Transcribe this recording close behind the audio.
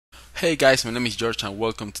Hey guys, my name is George and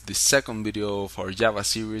welcome to the second video of our Java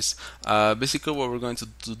series. Basically what we're going to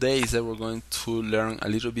do today is that we're going to learn a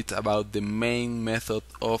little bit about the main method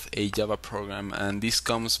of a Java program, and this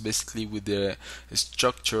comes basically with the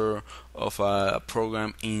structure of a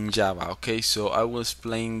program in Java. Okay, so I will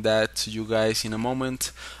explain that to you guys in a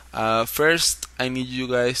moment. First, I need you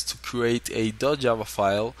guys to create a .java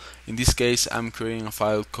file. In this case, I'm creating a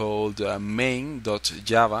file called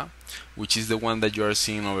main.java, which is the one that you are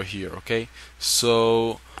seeing over here. Okay,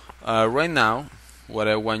 so right now what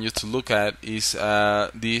I want you to look at is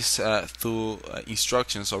these two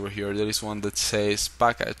instructions over here. There is one that says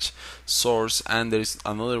package source, and there is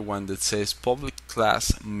another one that says public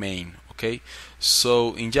class main. Okay,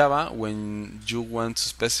 so in Java, when you want to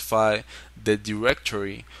specify the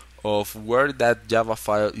directory of where that Java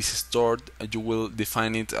file is stored, you will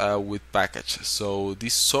define it with package. So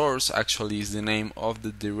this source actually is the name of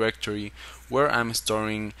the directory where I'm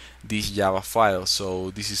storing this Java file.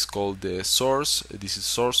 So this is called the source. This is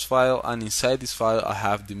source file, and inside this file I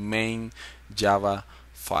have the main Java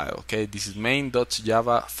file. Okay, this is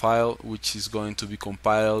main.java file, which is going to be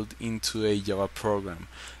compiled into a Java program.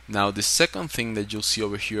 Now the second thing that you'll see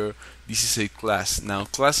over here, this is a class. Now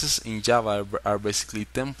classes in Java are basically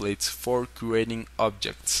templates for creating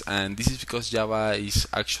objects, and this is because Java is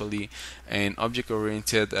actually an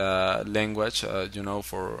object-oriented language,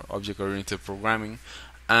 for object-oriented programming,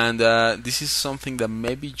 and this is something that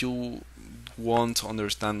maybe you won't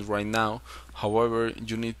understand right now. However,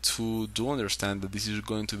 you need to understand that this is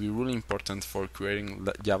going to be really important for creating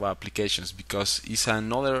Java applications, because it's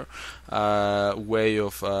another way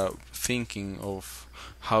of thinking of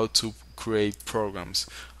how to create programs.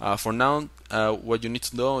 For now, what you need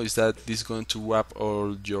to know is that this is going to wrap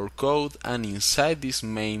all your code, and inside this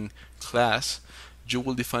main class you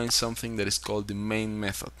will define something that is called the main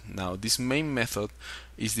method. Now this main method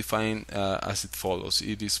is defined as it follows.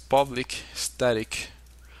 It is public static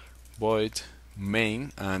void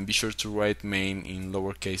main, and be sure to write main in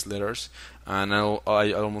lowercase letters. And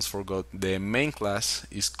I almost forgot, the main class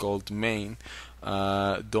is called main.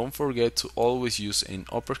 Don't forget to always use an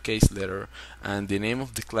uppercase letter, and the name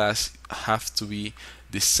of the class have to be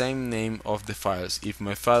the same name of the files. If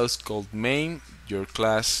my file is called main, your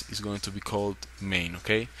class is going to be called main.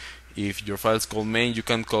 Okay, if your file is called main, you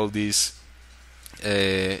can call this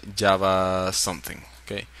Java something.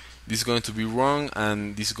 Okay, this is going to be wrong,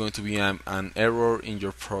 and this is going to be an error in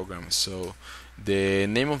your program. So the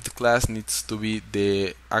name of the class needs to be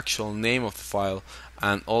the actual name of the file,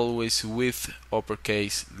 and always with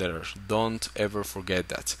uppercase letters. Don't ever forget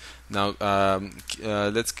that. Now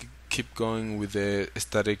let's keep going with the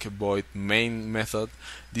static void main method.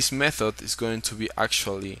 This method is going to be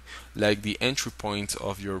actually like the entry point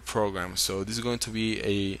of your program. So this is going to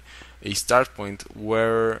be a start point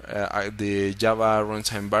where the Java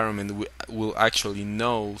runtime environment will actually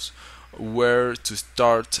knows where to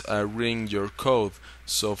start reading your code.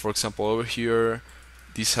 So for example, over here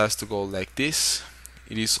this has to go like this.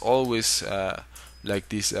 It is always like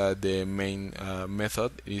this. The main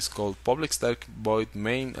method is called public static void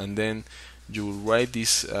main, and then you will write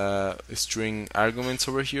these string arguments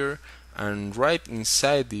over here, and right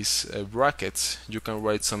inside these brackets you can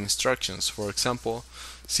write some instructions. For example,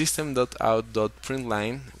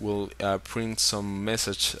 system.out.println will print some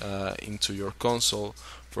message into your console.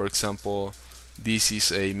 For example, this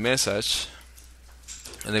is a message,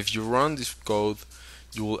 and if you run this code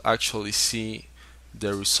you will actually see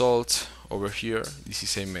the result over here. This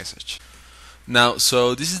is a message. Now,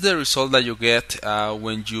 so this is the result that you get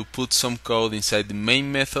when you put some code inside the main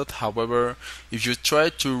method. However, if you try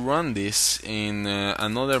to run this in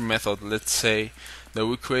another method, let's say that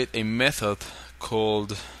we create a method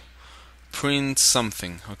called print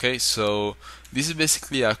something. Okay, so this is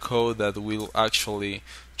basically a code that will actually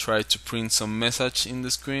try to print some message in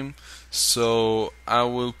the screen. So I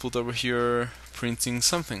will put over here printing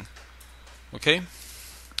something. Okay,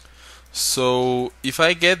 so if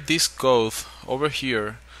I get this code over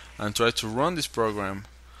here and try to run this program,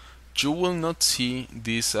 you will not see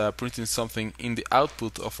this printing something in the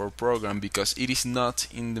output of our program, because it is not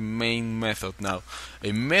in the main method. Now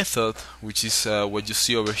a method, which is what you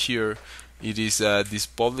see over here, it is this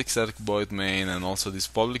public static void main and also this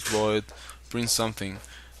public void print something.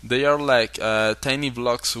 They are like tiny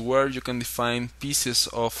blocks where you can define pieces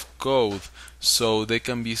of code, so they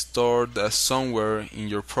can be stored somewhere in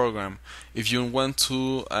your program. If you want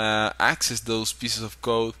to access those pieces of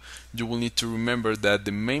code, you will need to remember that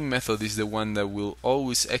the main method is the one that will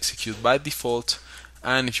always execute by default,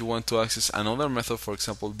 and if you want to access another method, for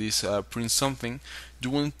example this print something, you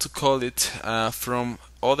want to call it from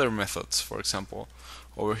other methods. For example,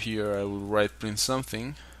 Over here I will write print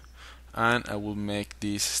something, and I will make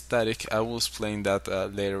this static. I will explain that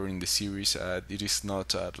later in the series. It is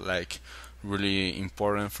not like really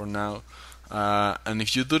important for now. And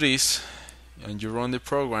if you do this and you run the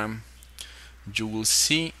program, you will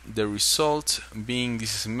see the result being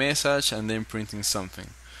this message and then printing something.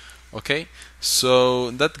 Okay,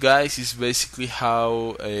 so that, guys, is basically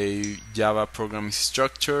how a Java program is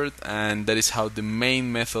structured, and that is how the main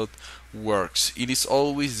method works. It is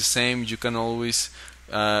always the same. You can always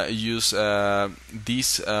use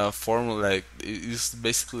this formula. Like, it is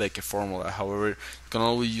basically like a formula. However, you can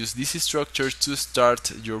always use this structure to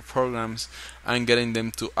start your programs and getting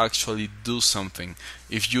them to actually do something.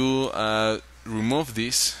 If you remove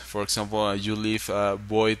this, for example, you leave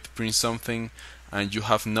void print something, and you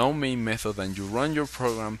have no main method, and you run your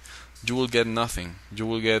program, you will get nothing. You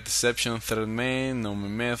will get exception thread main, no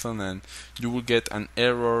main method, and you will get an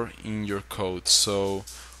error in your code. So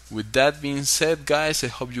with that being said, guys, I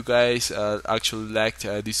hope you guys actually liked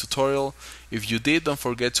this tutorial. If you did, don't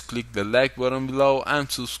forget to click the like button below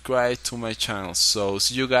and subscribe to my channel. So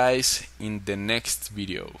see you guys in the next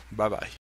video. Bye bye.